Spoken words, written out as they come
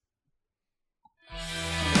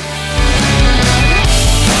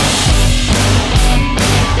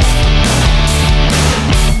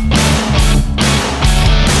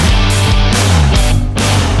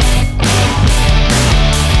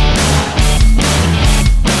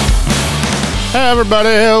Hey everybody,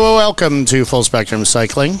 welcome to Full Spectrum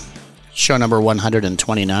Cycling, show number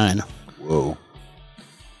 129. Whoa.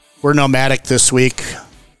 We're nomadic this week.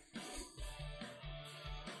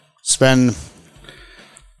 Sven,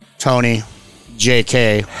 Tony,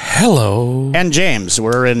 JK, hello, and James.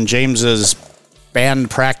 We're in James's band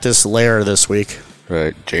practice lair this week.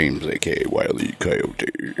 Right, James, a.k.a. Wile E.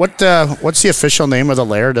 Coyote. What's the official name of the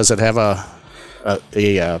lair? Does it have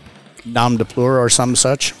a nom de plume or some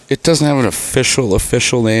such? It doesn't have an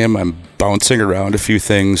official name. I'm bouncing around a few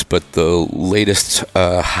things, but the latest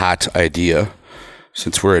hot idea,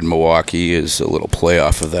 since we're in Milwaukee, is a little play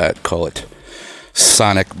off of that. Call it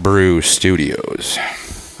Sonic Brew Studios.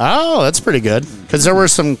 Oh, that's pretty good. Because there were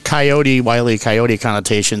some Wile E. Coyote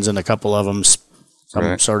connotations in a couple of them.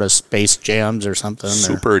 Some sort of space jams or something.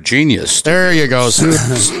 Super genius. There you go.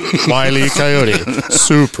 Wile E. Coyote.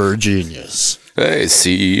 Super genius. Hey,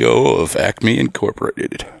 CEO of Acme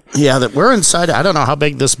Incorporated. Yeah, we're inside. I don't know how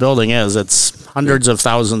big this building is. It's hundreds of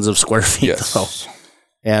thousands of square feet, though.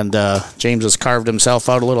 And James has carved himself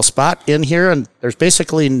out a little spot in here, and there's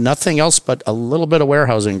basically nothing else but a little bit of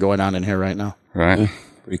warehousing going on in here right now. Right. Yeah,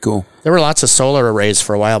 pretty cool. There were lots of solar arrays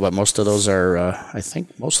for a while, but most of those are, I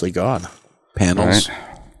think, mostly gone. Panels. Right.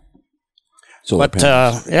 Solar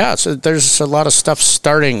panels. So there's a lot of stuff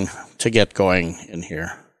starting to get going in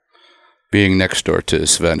here. Being next door to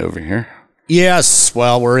Sven over here. Yes,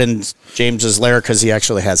 well, we're in James's lair because he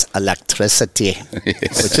actually has electricity,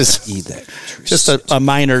 which is just a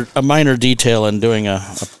minor detail in doing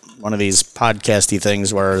one of these podcasty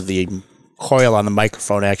things where the coil on the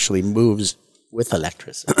microphone actually moves with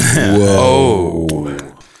electricity. Whoa!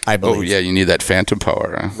 I believe. Oh yeah, you need that phantom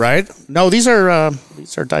power, huh? Right? No, these are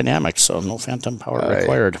dynamic, so no phantom power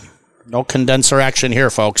required. No condenser action here,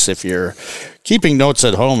 folks. If you're keeping notes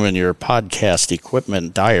at home in your podcast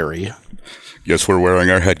equipment diary. Yes, we're wearing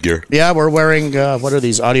our headgear. Yeah, we're wearing, what are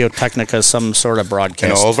these, Audio-Technica, some sort of broadcast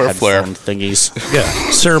and all of our flair thingies. Yeah,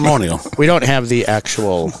 ceremonial. We don't have the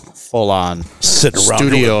actual full-on sitting around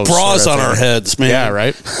studio with bras sort of on our heads, man. Yeah,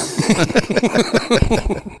 right?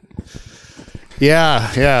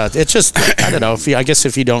 Yeah. It's just, I don't know. I guess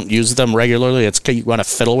if you don't use them regularly, you want to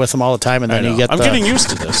fiddle with them all the time, and then you get I'm getting used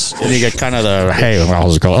to this. And you get kind of the, hey,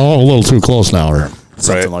 how's it going? Oh, a little too close now, or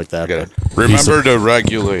something like that. Remember to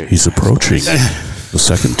regulate. He's approaching the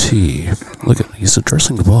second tee. Look at, he's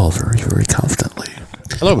addressing the ball very, very confidently.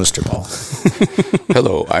 Hello, Mr. Ball.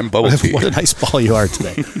 Hello, I'm Bubble Tea. What a nice ball you are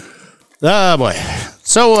today. Oh, boy.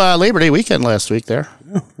 So, Labor Day weekend last week there.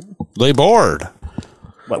 Lay board.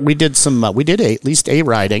 But we did at least a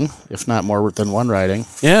riding, if not more than one riding.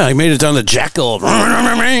 Yeah, I made it down the Jackal.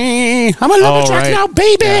 I'm a lumberjack now,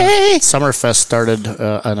 baby. Yeah. Summerfest started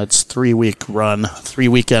on its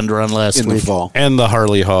 3-weekend run last week. In the fall. And the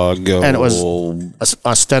Harley Hog. And it was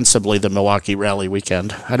ostensibly the Milwaukee Rally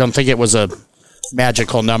weekend. I don't think it was a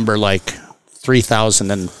magical number like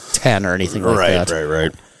 3,010 or anything like that.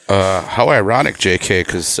 Right. How ironic, JK,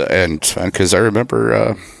 because I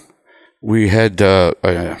remember we had a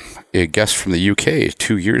guest from the UK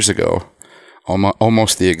 2 years ago,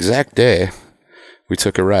 almost the exact day. We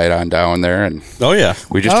took a ride on down there, and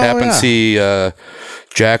we just happened to see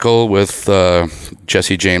Jackal with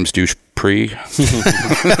Jesse James Dupree.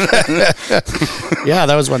 Yeah,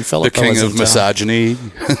 that was when Philip, the king of misogyny.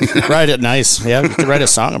 Write it nice. Yeah, we could write a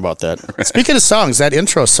song about that. Right. Speaking of songs, that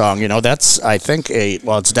intro song, that's I think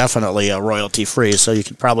it's definitely a royalty free, so you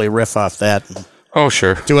could probably riff off that. Oh,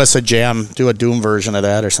 sure. Do us a jam, do a Doom version of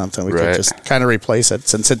that or something. We could just kind of replace it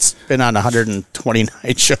since it's been on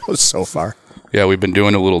 129 shows so far. Yeah, we've been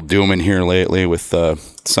doing a little Doom in here lately with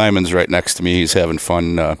Simon's right next to me. He's having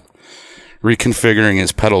fun reconfiguring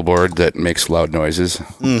his pedal board that makes loud noises.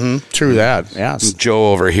 Mm-hmm. True that, yes. And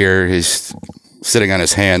Joe over here, he's sitting on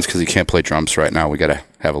his hands because he can't play drums right now. We got to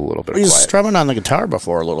have a little bit of quiet. He was strumming on the guitar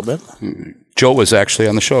before a little bit. Joe was actually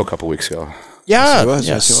on the show a couple weeks ago. Yeah,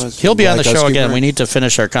 yes, he was. He'll be on the show again. We need to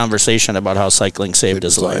finish our conversation about how cycling saved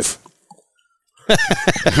his life.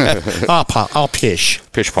 I'll pish.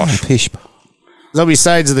 Pish posh. Pish. So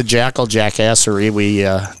besides the Jackal jackassery, we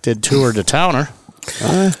did Tour de Towner.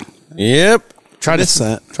 Yep. Trying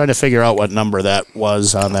to figure out what number that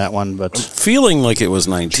was on that one, but feeling like it was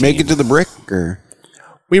 19. Make it to the brick, or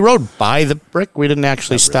we rode by the brick. We didn't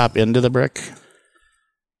actually stop into the brick.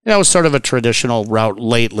 It was sort of a traditional route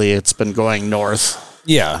lately. It's been going north.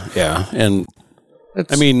 Yeah. And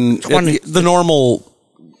it's the normal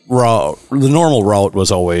route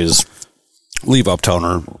was always leave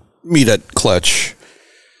Uptowner, meet at Clutch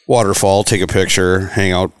Waterfall, take a picture,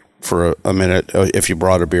 hang out for a minute. If you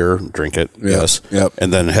brought a beer, drink it. Yes. Yep.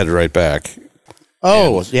 And then head right back.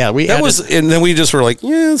 Oh, yeah. And then we just were like,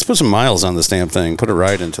 yeah, let's put some miles on this damn thing. Put a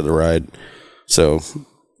ride into the ride. So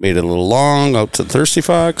made it a little long out to Thirsty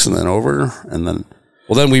Fox and then over. And then,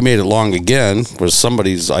 then we made it long again. Was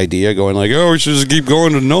somebody's idea going like, oh, we should just keep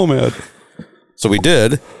going to Nomad. So we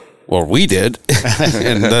did. Well, we did.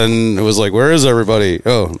 And then it was like, where is everybody?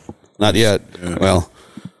 Oh, not yet. Well,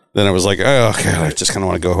 then I was like, oh, okay, I just kind of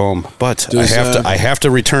want to go home. But I have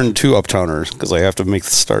to return to Uptowners because I have to make the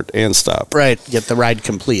start and stop. Right. Get the ride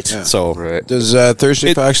complete. Yeah. So does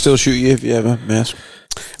Thirsty Fox still shoot you if you have a mask?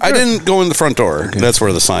 I didn't go in the front door. Okay. That's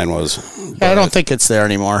where the sign was. Yeah, I don't think it's there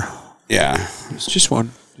anymore. Yeah. It's just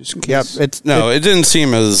one. Just in case. Yep. It didn't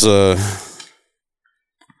seem as, I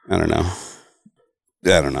don't know.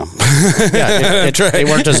 Yeah, they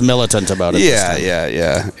weren't as militant about it.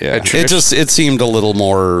 Yeah. It seemed a little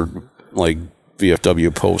more like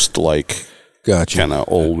VFW post like, gotcha, kind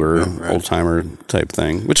of old timer type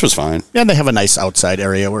thing, which was fine. Yeah, and they have a nice outside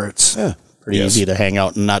area where it's pretty easy to hang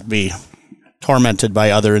out and not be tormented by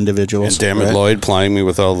other individuals. And damn it, Lloyd plying me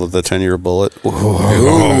with all of the 10-year bullet.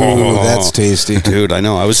 Ooh, that's tasty, dude. I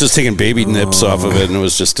know. I was just taking baby nips off of it, and it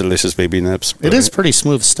was just delicious baby nips. It is pretty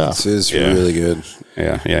smooth stuff. This is really good.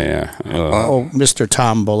 Yeah. Oh, Mr.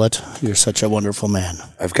 Tom Bullitt, you're such a wonderful man.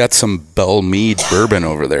 I've got some Bell Mead bourbon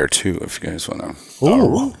over there too, if you guys want to.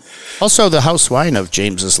 Ooh. Also, the house wine of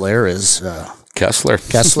James's Lair is Kessler.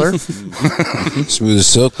 Smooth as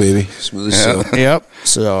silk, baby. Smooth as silk. Yep.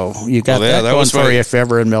 So you got that going for you if you're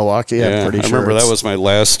ever in Milwaukee. I'm pretty sure. I remember that was my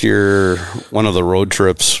last year, one of the road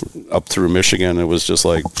trips up through Michigan. It was just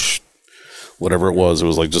like, whatever it was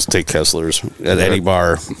like, just take Kessler's at any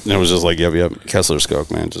bar. And it was just like, yep, Kessler's Coke,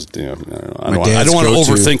 man. Just, I don't want to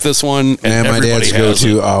overthink this one. And my dad's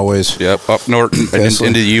go-to always. Yep, up north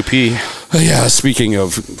into the UP. Yeah, speaking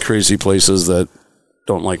of crazy places that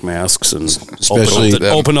don't like masks and especially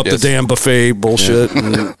open up the damn buffet bullshit.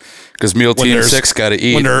 Because Meal Team 6 got to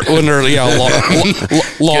eat. When they're those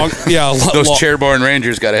chairborne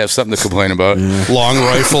Rangers got to have something to complain about. Long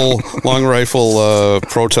rifle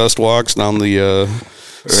protest walks down the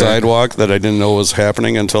sidewalk that I didn't know was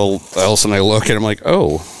happening until Alice and I look and I'm like,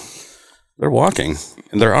 oh, they're walking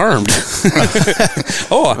and they're armed.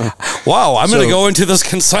 Oh, wow. I'm going to go into this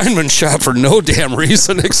consignment shop for no damn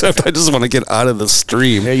reason except I just want to get out of the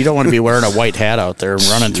stream. Yeah, you don't want to be wearing a white hat out there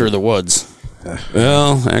running through the woods.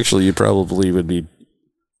 Well, actually, you probably would be,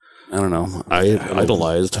 I don't know,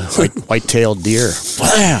 idolized. White-tailed deer.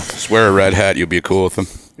 Just wear a red hat, you'll be cool with them.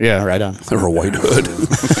 Yeah, right on. Or a white hood.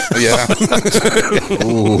 Yeah.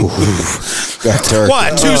 Ooh, got dark.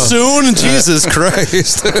 What? Too soon? Jesus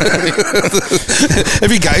Christ.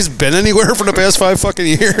 Have you guys been anywhere for the past 5 fucking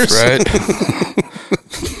years? Right.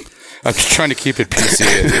 I'm just trying to keep it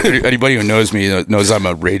PC. Anybody who knows me knows I'm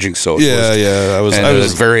a raging socialist. Yeah. I was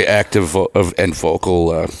very active and vocal.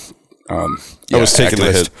 I was taking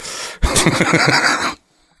the hit.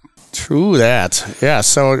 True that. Yeah.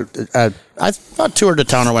 So I thought Tour de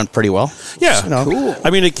Towner went pretty well. Yeah. Cool. I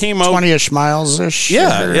mean, it came out 20-ish miles-ish.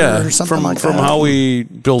 Yeah. Or something from how we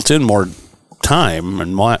built in more time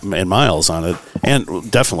and miles on it, and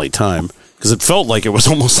definitely time. Because it felt like it was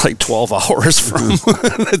almost like 12 hours from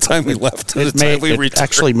the time we left to the time we returned. It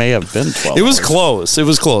actually may have been 12 It was close. It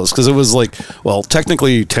was close because it was like, well,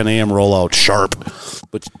 technically 10 a.m. rollout sharp,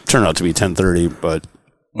 but turned out to be 10:30. But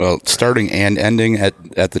well, starting and ending at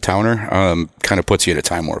the Towner kind of puts you at a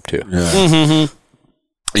time warp too. Yeah. Mm-hmm.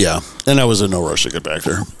 Yeah, and I was in no rush to get back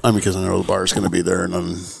there. Because I know the bar is going to be there, and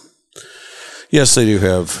yes, they do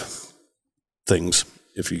have things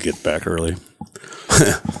if you get back early.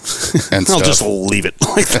 And I'll just leave it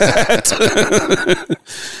like that.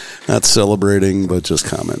 Not celebrating, but just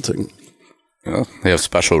commenting. Well, they have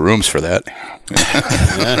special rooms for that.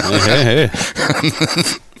 Hey.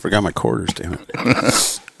 Forgot my quarters, damn it.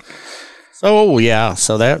 So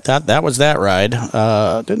that was that ride.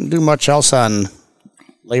 Didn't do much else on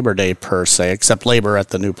Labor Day per se, except labor at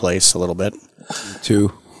the new place a little bit.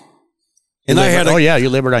 Too. And you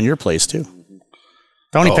labored on your place too.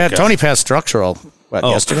 Tony passed structural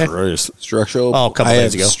yesterday. Christ. Structural. Oh, a couple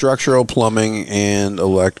days ago. Structural, plumbing, and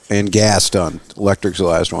gas done. Electric's the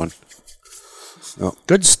last one. Oh.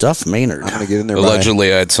 Good stuff, Maynard. I'm gonna get in there.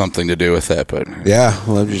 Allegedly, I had something to do with that, but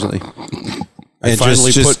allegedly. And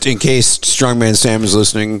just in case Strongman Sam is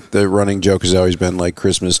listening, the running joke has always been like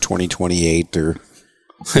Christmas 2028 or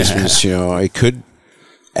Christmas. It could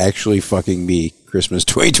actually fucking be Christmas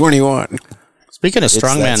 2021. Speaking of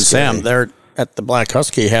Strongman Sam, they're at the Black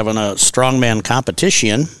Husky having a strongman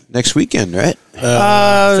competition next weekend, right?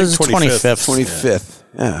 25th. 25th.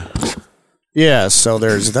 Yeah. Yeah, so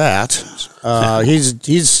there's that.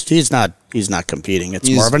 He's not competing. It's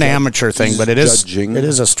more of an amateur thing, but it is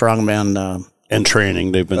a strongman and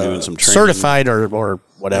training. They've been doing some training, certified or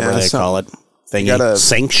whatever they call it. Thingy.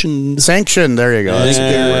 Sanctioned. There you go.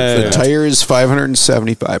 The tire is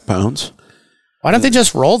 575 pounds. Why don't they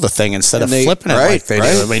just roll the thing instead of flipping it like they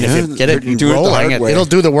do? I mean, if you get it rolling, it'll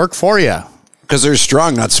do the work for you. Because they're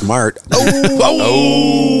strong, not smart. They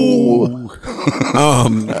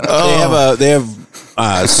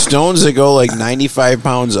have stones that go like 95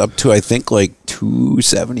 pounds up to, I think, like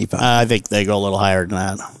 275. I think they go a little higher than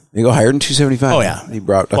that. They go higher than 275? Oh, yeah. He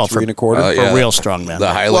brought 3 1/4? For real strong man. The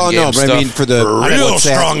Highland Games but I mean, for the real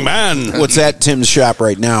strong man. What's at Tim's shop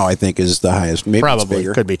right now, I think, is the highest. Maybe probably.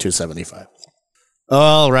 Could be 275.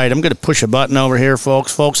 All right. I'm going to push a button over here,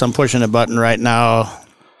 folks. Folks, I'm pushing a button right now.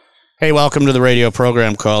 Hey, welcome to the radio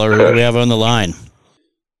program, caller. Who do we have on the line?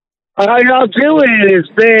 How y'all doing? It's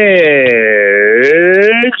Big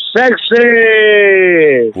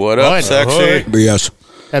Sexy. What up, Sexy? Yes.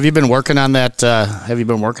 Have you been working on that?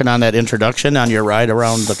 Introduction on your ride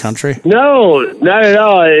around the country? No, not at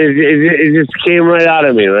all. It just came right out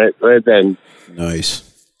of me right then. Nice.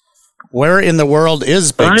 Where in the world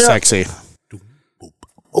is Big Sexy?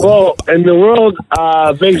 Well, in the world,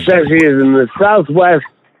 Big Sexy is in the southwest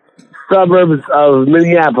suburbs of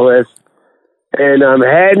Minneapolis, and I'm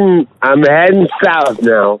heading south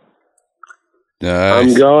now. Nice.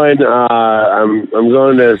 I'm going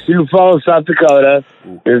to Sioux Falls, South Dakota.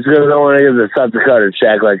 It's because I want to get the South Dakota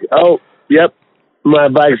check. Like, oh, yep, my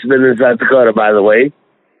bike's been in South Dakota, by the way.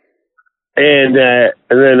 And then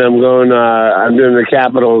I'm going. I'm doing the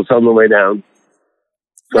Capitals on the way down.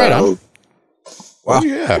 So, right on. Wow. Oh,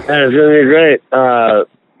 yeah. It's gonna be great,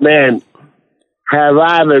 man. Have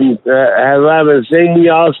I been singing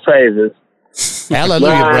y'all's praises?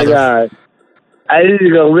 Hallelujah, My brother. God. I need to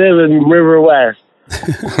go live in River West.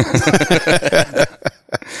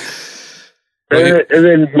 and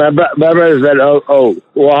then my brother said, "Oh,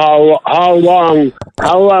 well, how long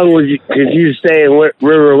could you stay in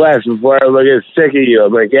River West before I get sick of you?"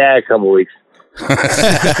 I'm like, "Yeah, a couple weeks."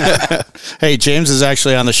 Hey, James is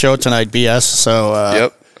actually on the show tonight, BS. So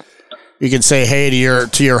Yep. you can say hey to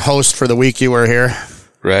your host for the week you were here.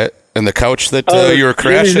 Right. And the couch that you were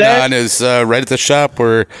crashing on is right at the shop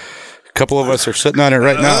where a couple of us are sitting on it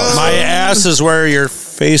right now. My ass is where your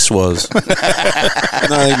face was. I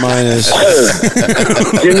think mine is.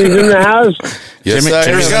 Jimmy's in the house. Yes, Jimmy- I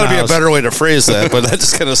There's am. got to be a better way to phrase that, but that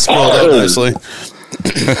just kind of spelled out nicely.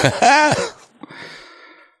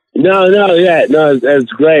 No,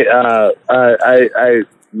 that's great. I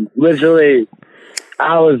literally,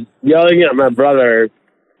 I was yelling at my brother.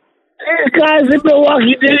 These guys in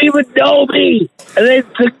Milwaukee didn't even know me, and they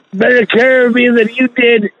took better care of me than you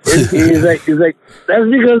did. And he's like, that's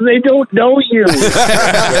because they don't know you.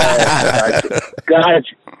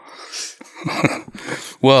 Gotcha.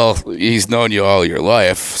 Well, he's known you all your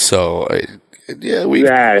life, so we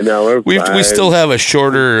fine. still have a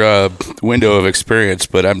shorter window of experience,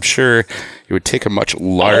 but I'm sure it would take a much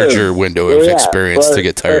larger window of experience to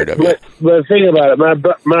get tired of it. But think about it,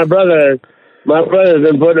 my brother's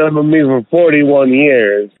been putting up with me for 41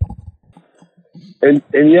 years, and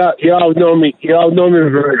y'all know me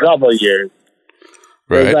for a couple of years.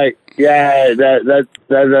 Right? It's like, yeah, that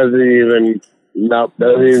doesn't even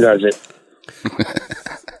touch it.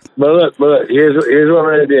 But look, here's what I'm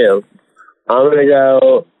gonna do. I'm gonna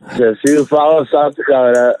go to Sioux Falls, South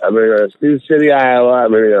Dakota. I'm gonna go to Sioux City, Iowa.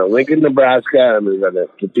 I'm gonna go to Lincoln, Nebraska. I'm gonna go to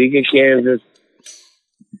Topeka, Kansas.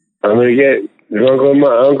 I'm gonna go with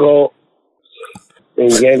my uncle in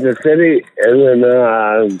Kansas City, and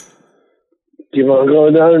then keep on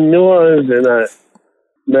going down to New Orleans. And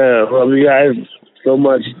man, I love you guys so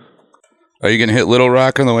much. Are you going to hit Little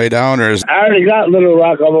Rock on the way down, or is I already got Little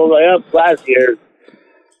Rock on the way up last year.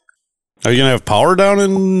 Are you going to have power down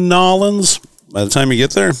in Nolans by the time you get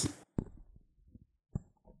there?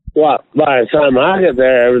 Well, by the time I get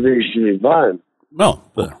there, everything should be fine. No.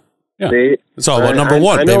 Yeah. See? It's all about number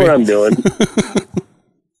one, I know baby. what I'm doing.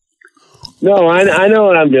 No, I know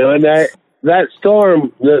what I'm doing. That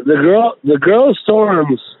storm, the girl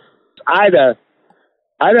storms, Ida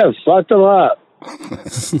fucked them up.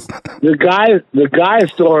 the guy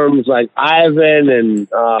storms like Ivan and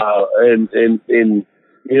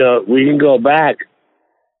we can go back.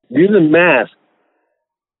 Do the math.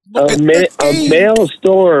 A male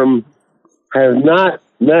storm has not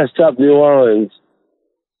messed up New Orleans.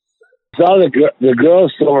 It's all the girl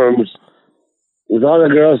storms. With all the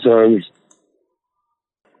girl storms.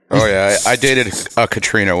 Oh yeah, I dated a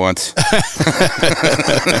Katrina once.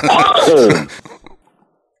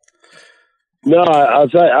 No, I'll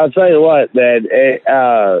tell you what, man.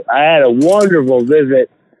 I had a wonderful visit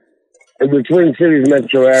in the Twin Cities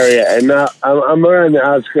metro area, and now I'm around the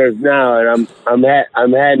outskirts now, and I'm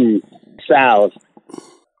heading south.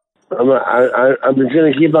 I'm just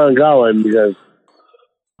gonna keep on going because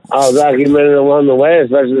I'll document it along the way,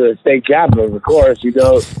 especially the state capitals. Of course, you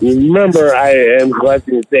remember I am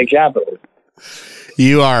collecting the state capitals.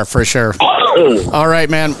 You are for sure. All right,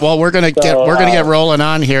 man. Well, we're gonna get rolling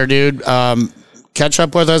on here, dude. Catch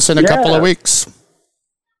up with us in a couple of weeks.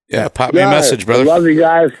 Yeah, pop me a message, brother. Love you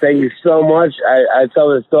guys. Thank you so much. I tell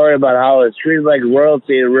the story about how it's treated like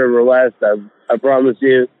royalty in River West. I promise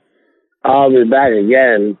you, I'll be back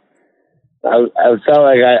again. I felt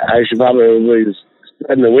like I should probably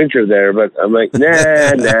spend the winter there, but I'm like, nah.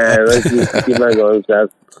 Let's just keep on going, Seth.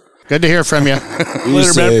 Good to hear from you.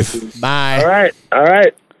 Later, man. Bye. All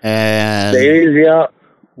right. And stay easy out.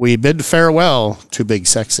 We bid farewell to Big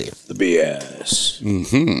Sexy. The BS.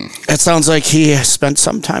 It sounds like he spent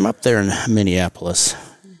some time up there in Minneapolis.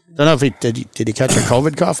 Don't know if he did he catch a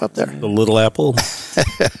COVID cough up there? The Little Apple.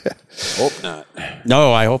 Hope not.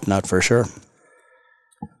 No, I hope not for sure.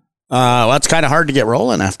 Well, it's kind of hard to get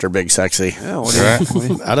rolling after Big Sexy. Yeah,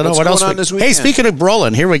 I don't know what else. On this hey, weekend? speaking of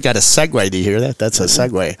rolling, here we got a segue. Do you hear that? That's a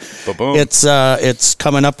segue. Ba-boom. It's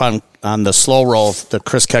coming up on the Slow Roll. The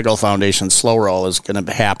Chris Kegel Foundation Slow Roll is going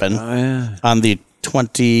to happen on the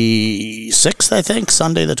 26th, I think,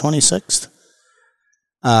 Sunday the 26th.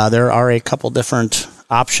 There are a couple different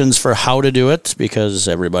options for how to do it because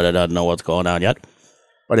everybody doesn't know what's going on yet.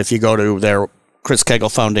 But if you go to their Chris Kegel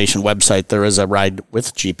Foundation website, there is a ride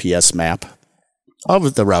with GPS map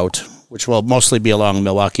of the route, which will mostly be along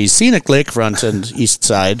Milwaukee's scenic lakefront and east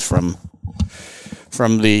side from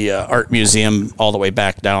the art museum all the way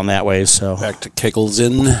back down that way. So Back to Kegel's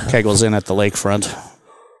Inn. Kegel's Inn at the lakefront.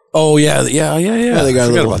 Oh, yeah. They got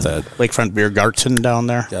Forgot about that. Lakefront Beer Garten down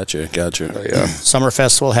there. Gotcha. Yeah.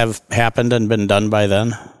 Summerfest will have happened and been done by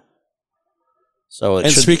then. So it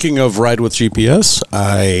And should, speaking of ride with GPS,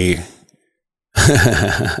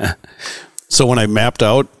 so when I mapped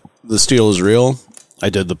out the steel is real, I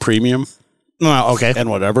did the premium okay. and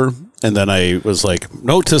whatever. And then I was like,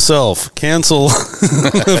 note to self, cancel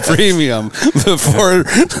the premium before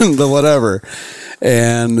the whatever.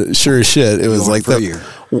 And sure as shit, it was like for a that. year.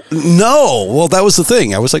 No. Well, that was the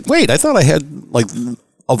thing. I was like, wait, I thought I had like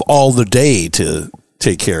of all the day to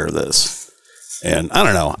take care of this. And I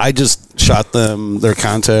don't know. I just shot them their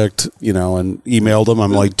contact, and emailed them.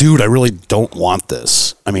 I'm like, dude, I really don't want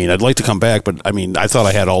this. I mean, I'd like to come back, but I mean, I thought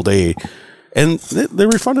I had all day. And they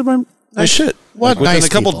refunded my shit. What within nice a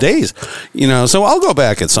couple people. days. So I'll go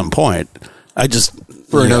back at some point. I just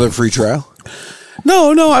For another free trial?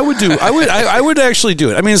 No, I would actually do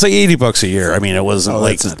it. I mean, it's like $80 a year. I mean, it wasn't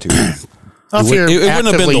like That's not too bad. Well, if you're it wouldn't have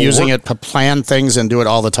been actively the using work- it to plan things and do it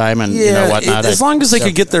all the time and whatnot. as long as they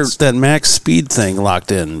could get that max speed thing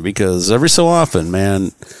locked in, because every so often,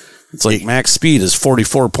 man, it's like max speed is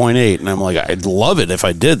 44.8, and I'm like, I'd love it if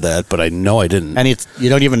I did that, but I know I didn't. And you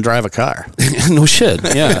don't even drive a car. No shit,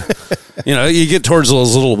 yeah. You get towards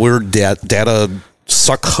those little weird data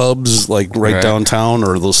suck hubs, like right downtown,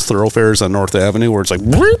 or those thoroughfares on North Avenue, where it's like,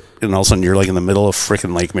 and all of a sudden you're like in the middle of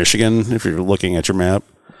freaking Lake Michigan if you're looking at your map.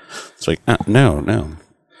 It's like, no.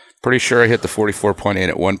 Pretty sure I hit the 44.8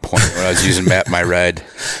 at one point when I was using Map My Ride.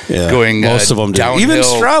 Yeah, Going most of them do. downhill Even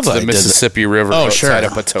Strava to did the Mississippi River outside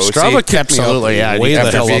of Potosi. Strava kicked me Absolutely, up yeah. way the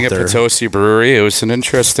After hell being up at there. Potosi Brewery, it was an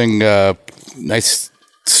interesting, nice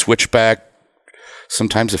switchback.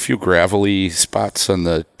 Sometimes a few gravelly spots on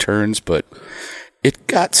the turns, but it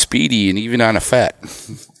got speedy, and even on a fat.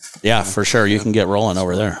 Yeah, for sure. You can get rolling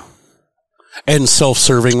over there. And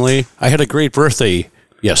self-servingly, I had a great birthday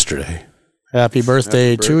yesterday. Happy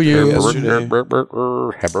birthday to you, Happy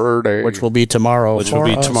birthday. which will be tomorrow. Which will for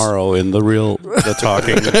be us. tomorrow in the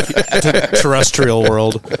talking terrestrial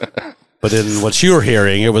world. But in what you're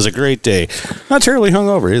hearing, it was a great day. Not terribly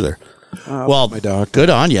hungover either. Well, good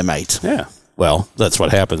on you, mate. Yeah. Well, that's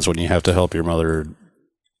what happens when you have to help your mother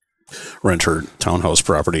rent her townhouse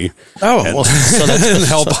property. Oh, well, so that's And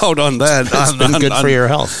help out on that. it's been good for your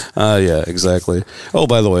health. Yeah, exactly. Oh,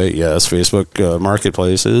 by the way, yes, Facebook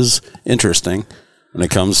Marketplace is interesting when it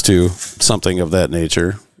comes to something of that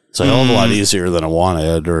nature. It's a hell of a lot easier than a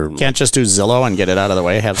wanted or Can't just do Zillow and get it out of the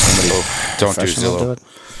way. Have somebody Don't do professional Zillow. do it.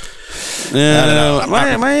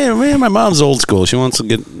 Yeah, my mom's old school. She wants to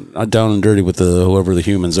get down and dirty with whoever the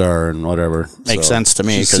humans are and whatever. Makes So, sense to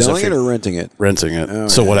me. She's 'cause selling if it you- or renting it? renting it. Oh,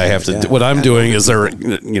 So what yeah, I have to yeah. do, what I'm doing is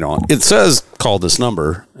it says call this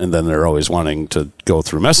number, and then they're always wanting to go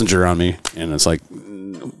through Messenger on me, and it's like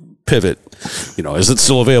pivot. Is it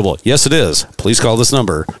still available? Yes, it is. Please call this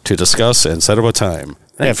number to discuss and set up a time.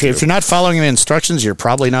 If you're not following the instructions, you're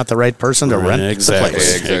probably not the right person to rent the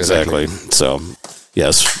place. Exactly. So,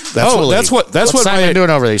 yes, What's Simon doing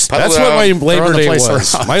over these? That's what my Labor Day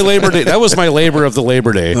was. My Labor Day. That was my labor of the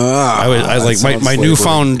Labor Day. I like my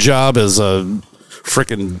newfound job as a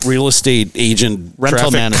freaking real estate agent,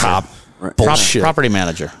 rental manager, cop. Bullshit. Property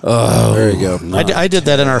manager. Oh, there you go. No. I did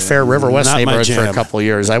that in our Fair River West neighborhood for a couple of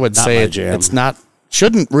years. I would say it's not.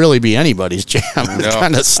 Shouldn't really be anybody's jam. No.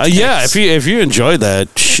 Kind of yeah, if you enjoy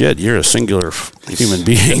that shit, you're a singular human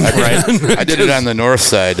being, right? I did it on the north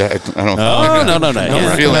side. I don't. No.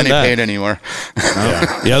 Don't feel any pain anymore.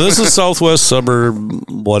 Yeah, this is Southwest Suburb,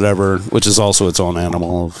 whatever, which is also its own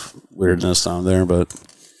animal of weirdness down there. But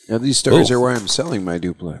yeah, these stores are where I'm selling my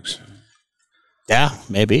duplex. Yeah,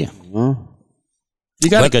 maybe. You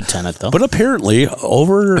got a good tenant, though. But apparently,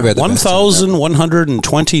 over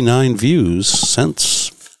 1,129 views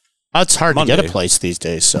since it's hard Monday. to get a place these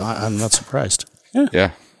days, so I'm not surprised.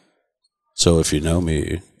 Yeah. So if you know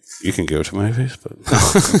me, you can go to my Facebook.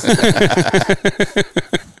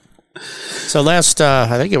 So last,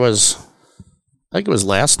 I think it was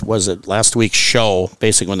last week's show,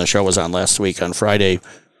 basically when the show was on last week on Friday,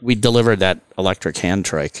 we delivered that electric hand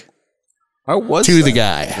trike. How was to that? the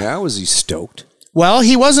guy. Yeah, was he stoked? Well,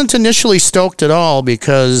 he wasn't initially stoked at all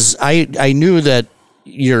because I knew that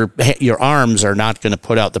your arms are not going to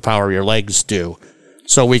put out the power your legs do.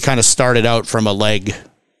 So we kind of started out from a leg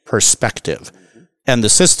perspective. And the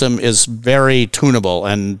system is very tunable.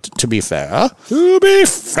 And to be fair,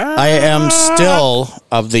 I am still,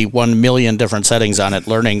 of the 1 million different settings on it,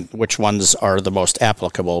 learning which ones are the most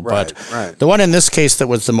applicable. Right. The one in this case that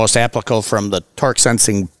was the most applicable from the torque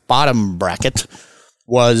sensing bottom bracket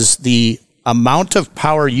was the amount of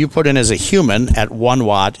power you put in as a human at 1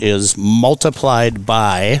 watt is multiplied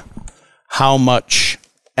by how much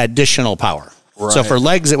additional power. Right. So for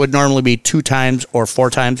legs, it would normally be 2 times or 4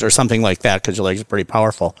 times or something like that because your legs are pretty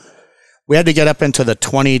powerful. We had to get up into the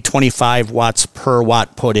 20, 25 watts per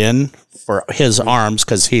watt put in for his arms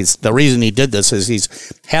because the reason he did this is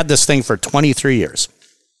he's had this thing for 23 years.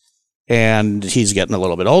 And he's getting a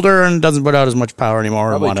little bit older and doesn't put out as much power anymore.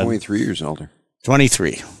 Probably 23 years older.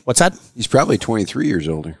 23. What's that? He's probably 23 years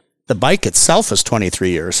older. The bike itself is 23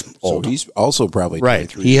 years old. So he's also probably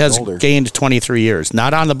 23 He has older. gained 23 years.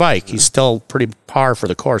 Not on the bike. He's still pretty par for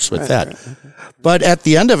the course with that. Right. But at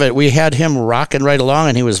the end of it, we had him rocking right along,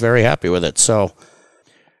 and he was very happy with it. So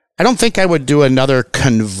I don't think I would do another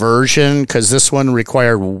conversion because this one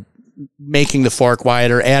required making the fork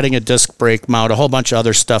wider, adding a disc brake mount, a whole bunch of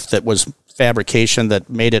other stuff that was fabrication that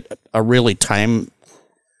made it a really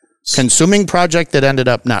time-consuming project that ended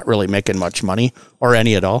up not really making much money or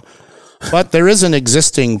any at all. But there is an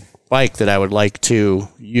existing bike that I would like to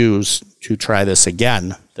use to try this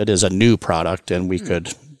again that is a new product, and we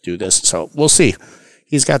could do this. So we'll see.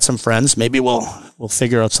 He's got some friends. Maybe we'll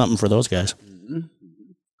figure out something for those guys.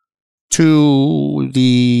 To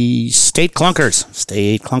the State Clunkers.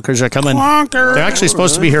 State Clunkers are coming. They're actually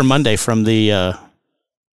supposed to be here Monday from the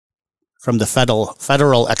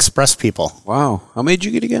Federal Express people. Wow. How many did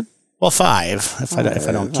you get again? Well, 5, if I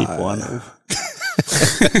don't keep one.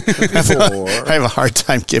 I have a hard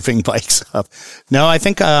time giving bikes up. No, I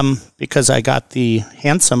think because I got the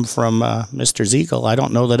Handsome from Mr. Ziegel, I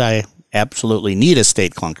don't know that I absolutely need a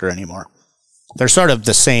State Clunker anymore. They're sort of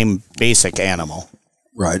the same basic animal.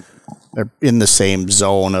 Right. They're in the same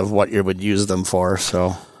zone of what you would use them for.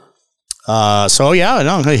 So yeah,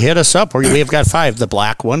 no, hit us up. We've got 5. The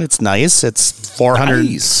black one, it's nice. It's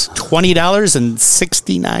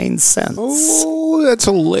 $420.69. Oh, that's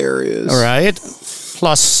hilarious! All right,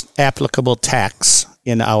 plus applicable tax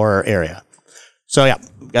in our area. So yeah,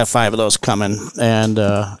 got 5 of those coming, and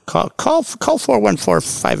call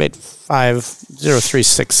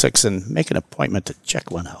 414-585-0366 and make an appointment to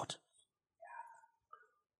check one out.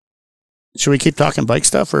 Should we keep talking bike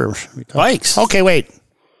stuff or bikes? Okay, wait.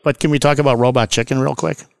 But can we talk about Robot Chicken real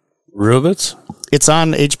quick? Rubits? It's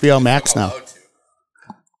on HBO Max now.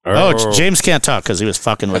 Oh, James can't talk because he was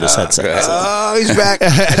fucking with his headset. Oh, he's back.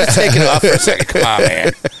 Just take it off for a second. Come on,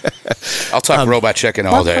 man. I'll talk Robot Chicken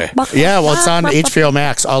all day. Yeah, well, it's on HBO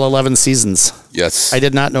Max, all 11 seasons. Yes. I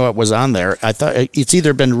did not know it was on there. I thought it's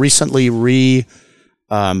either been recently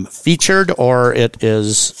featured or it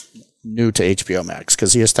is new to HBO Max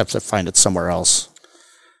because he has to find it somewhere else.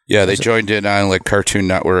 Yeah, they joined in on like Cartoon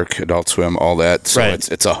Network, Adult Swim, all that. So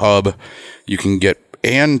it's a hub you can get,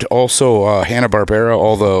 and also Hanna-Barbera,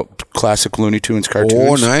 all the classic Looney Tunes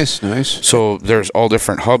cartoons. Oh, nice. So there's all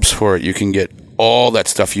different hubs for it. You can get all that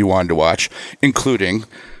stuff you wanted to watch, including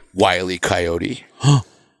Wile E. Coyote.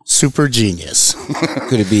 super genius.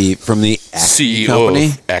 Could it be from the CEO company?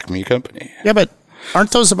 of Acme Company. Yeah, but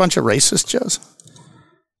aren't those a bunch of racist Joes?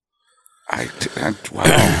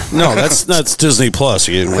 Wow. No, that's Disney Plus.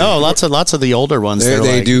 No, lots of the older ones.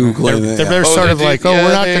 They do claim that. They're sort of like,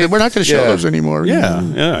 we're not going to show yeah. those anymore.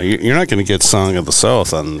 Yeah. You're not going to get Song of the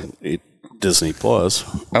South on Disney Plus.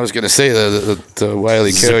 I was going to say the Wile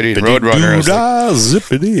E. Coyote and Roadrunner.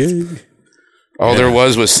 Zippity. All there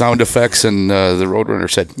was sound effects, and the Roadrunner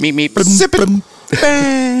said, meep, meep, zippity,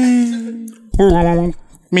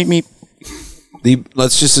 meep, meep.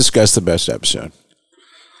 Let's just discuss the best episode.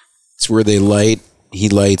 It's where he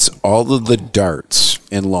lights all of the darts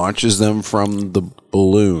and launches them from the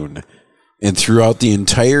balloon. And throughout the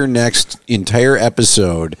entire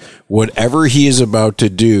episode, whatever he is about to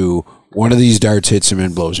do, one of these darts hits him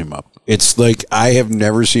and blows him up. It's like I have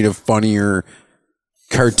never seen a funnier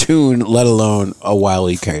cartoon, let alone a Wile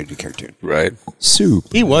E. Coyote cartoon. Right.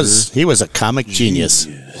 Soup. He was a comic genius.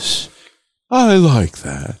 Yes. I like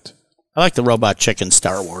that. I like the Robot Chicken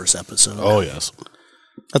Star Wars episode. Oh, yes.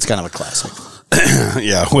 That's kind of a classic.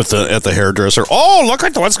 Yeah, at the hairdresser. Oh, look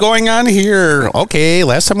at what's going on here. Okay,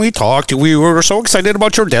 last time we talked, we were so excited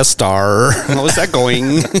about your Death Star. How is that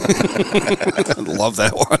going? Love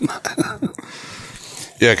that one.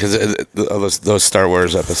 Yeah, because those Star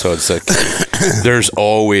Wars episodes, like, there's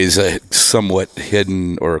always a somewhat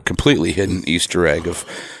hidden or completely hidden Easter egg of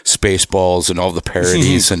Spaceballs and all the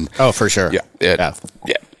parodies. And Oh, for sure. Yeah.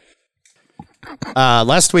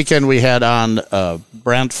 Last weekend we had on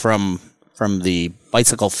Brent from the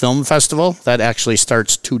Bicycle Film Festival. That actually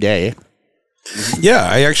starts today. Yeah,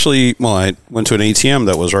 I went to an ATM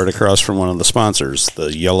that was right across from one of the sponsors,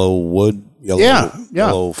 the Yellow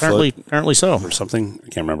Apparently so. or something. I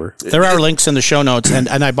can't remember. There are links in the show notes, and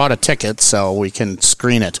I bought a ticket so we can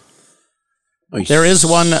screen it. Nice. There is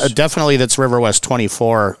one definitely that's River West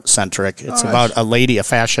 24 centric. It's about a lady, a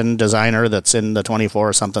fashion designer that's in the 24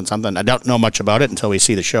 or something. I don't know much about it until we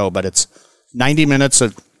see the show, but it's 90 minutes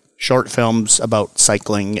of short films about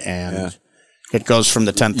cycling, and it goes from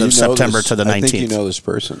the 10th of September to the 19th. I think you know this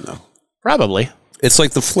person, though. Probably. It's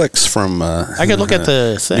like the flicks from I could look at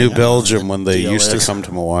the thing. New Belgium when they deal used is. to come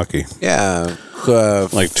to Milwaukee. Yeah.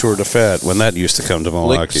 Like Tour de Fête, when that used to come to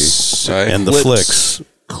Milwaukee. Flicks, And the flicks.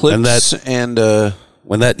 Clips and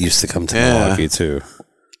When that used to come to Milwaukee, too.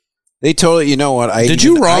 they totally, you know what? I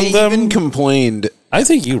even complained. I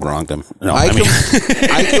think you wronged them. No, I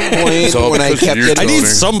complained when I kept getting. I need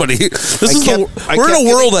somebody. We're in a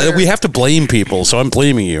world that we have to blame people, so I'm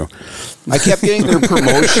blaming you. I kept getting their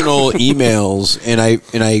promotional emails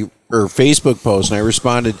or Facebook posts, and I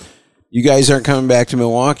responded, "You guys aren't coming back to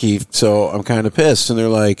Milwaukee, so I'm kind of pissed." And they're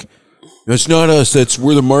like, "That's not us.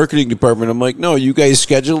 We're the marketing department." I'm like, "No, you guys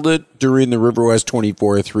scheduled it during the River West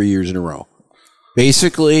 24 3 years in a row.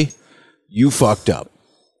 Basically, you fucked up."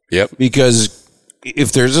 Yep. Because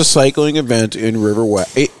if there's a cycling event in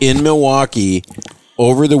Milwaukee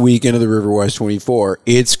over the weekend of the River West 24,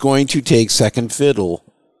 it's going to take second fiddle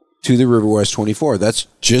to the River West 24. That's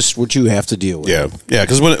just what you have to deal with. Yeah,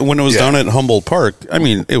 because when it was down at Humboldt Park, I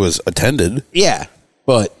mean, it was attended. Yeah,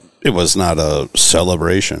 but it was not a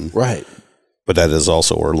celebration, right? But that is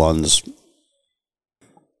also where Lunds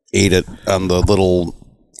ate it on the little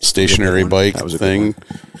stationary bike thing.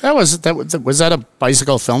 Was that a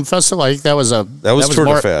bicycle film festival? I think that was Tour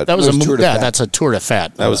de Fête. That was a Tour de Fête. That's a Tour de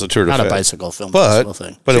Fête. That was a Tour de Fête, not a bicycle film festival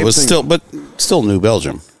thing. But it was still New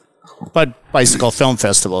Belgium. But bicycle film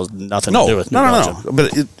festival has nothing to do with New Belgium. No.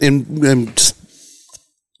 But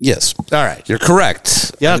yes, all right, you're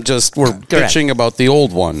correct. Yeah, we're bitching about the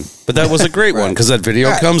old one, but that was a great one because that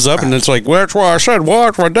video comes up and it's like, "That's why I said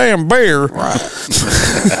watch my damn bear."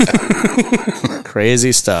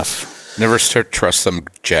 Crazy stuff. Never trust some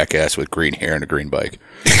jackass with green hair and a green bike.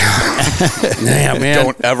 Yeah, man.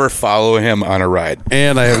 Don't ever follow him on a ride.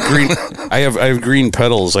 And I have green. I have green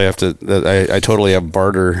pedals. I totally have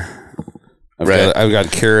barter. I've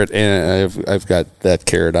got carrot and I've got that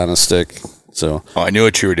carrot on a stick. So. Oh, I knew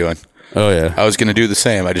what you were doing. Oh yeah. I was going to do the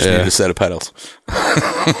same. I just needed a set of pedals.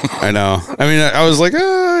 I know. I mean, I was like,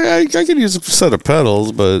 I could use a set of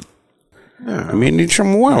pedals, but I mean, need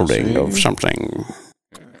some welding of something.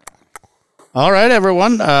 All right,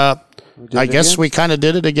 everyone. I guess we kind of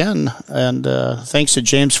did it again. And thanks to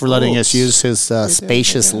James for letting us use his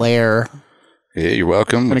spacious lair. Yeah, you're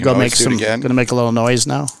welcome. Going to make a little noise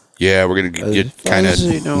now. Yeah, we're going to get kind of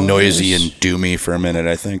noisy and doomy for a minute,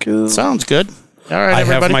 I think. Sounds good. All right, I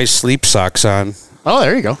everybody. have my sleep socks on. Oh,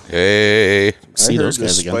 there you go. Hey. See those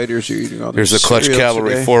guys again. Spiders are eating all There's the Clutch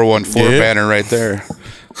Cavalry 414 banner right there.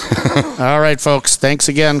 All right, folks. Thanks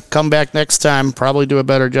again. Come back next time. Probably do a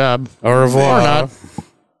better job. Au revoir. Or not.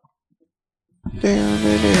 Down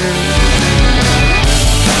in there.